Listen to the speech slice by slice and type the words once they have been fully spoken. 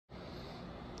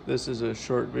This is a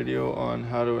short video on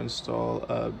how to install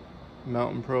a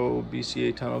Mountain Pro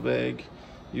BCA tunnel bag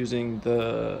using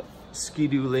the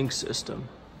Ski-Doo linq system.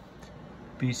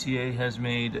 BCA has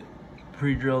made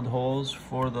pre-drilled holes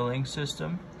for the linq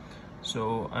system,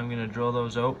 so I'm going to drill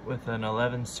those out with an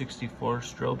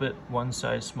 11/64 drill bit, one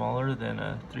size smaller than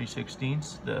a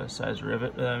 3/16, the size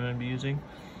rivet that I'm going to be using.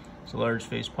 It's a large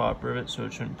face pop rivet, so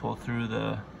it shouldn't pull through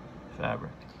the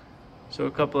fabric. So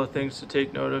a couple of things to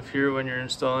take note of here when you're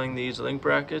installing these linq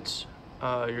brackets.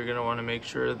 You're going to want to make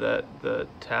sure that the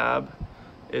tab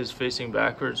is facing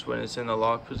backwards when it's in the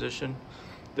lock position.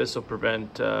 This will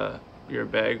prevent your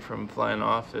bag from flying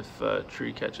off if a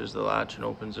tree catches the latch and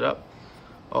opens it up.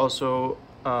 Also,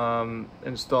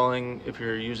 installing, if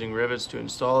you're using rivets to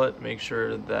install it, make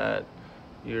sure that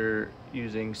you're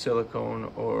using silicone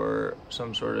or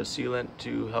some sort of sealant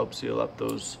to help seal up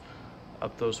those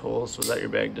holes so that your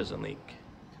bag doesn't leak.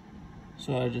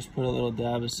 So I just put a little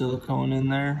dab of silicone in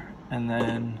there and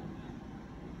then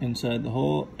inside the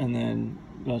hole, and then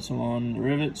got some on the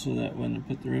rivet so that when I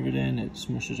put the rivet in, it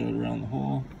smushes out around the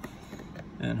hole,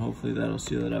 and hopefully that'll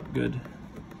seal it up good.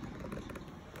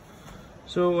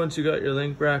 So once you got your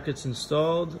linq brackets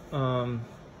installed,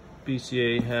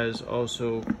 BCA has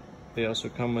also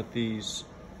come with these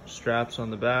straps on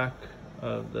the back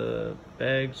of the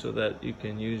bag so that you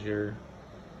can use your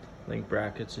linq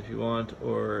brackets if you want,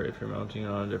 or if you're mounting it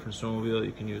on a different snowmobile,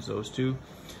 you can use those too.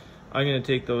 I'm going to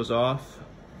take those off,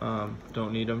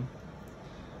 don't need them.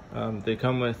 They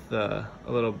come with a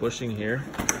little bushing here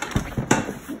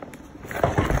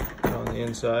on the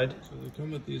inside. So they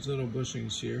come with these little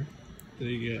bushings here.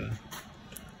 They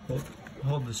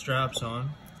hold the straps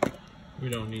on. We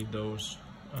don't need those.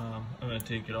 I'm going to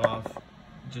take it off.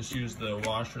 Just use the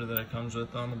washer that it comes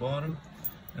with on the bottom,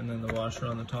 and then the washer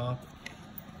on the top.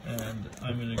 And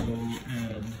I'm going to go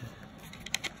and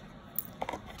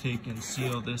take and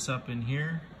seal this up in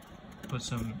here. Put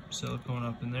some silicone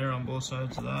up in there on both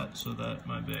sides of that so that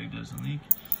my bag doesn't leak.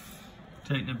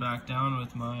 Tighten it back down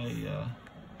with my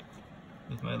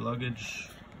luggage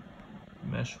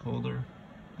mesh holder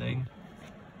thing,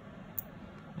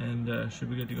 and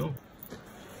should be good to go.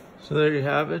 So there you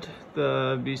have it,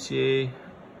 the BCA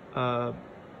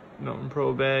Mountain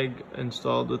Pro bag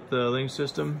installed with the linq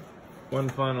system. One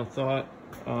final thought,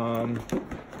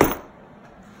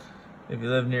 if you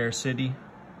live near a city,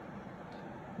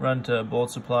 run to a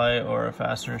bolt supply or a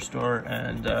fastener store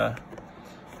and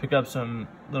pick up some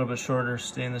little bit shorter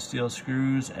stainless steel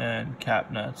screws and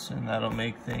cap nuts, and that'll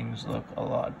make things look a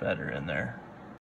lot better in there.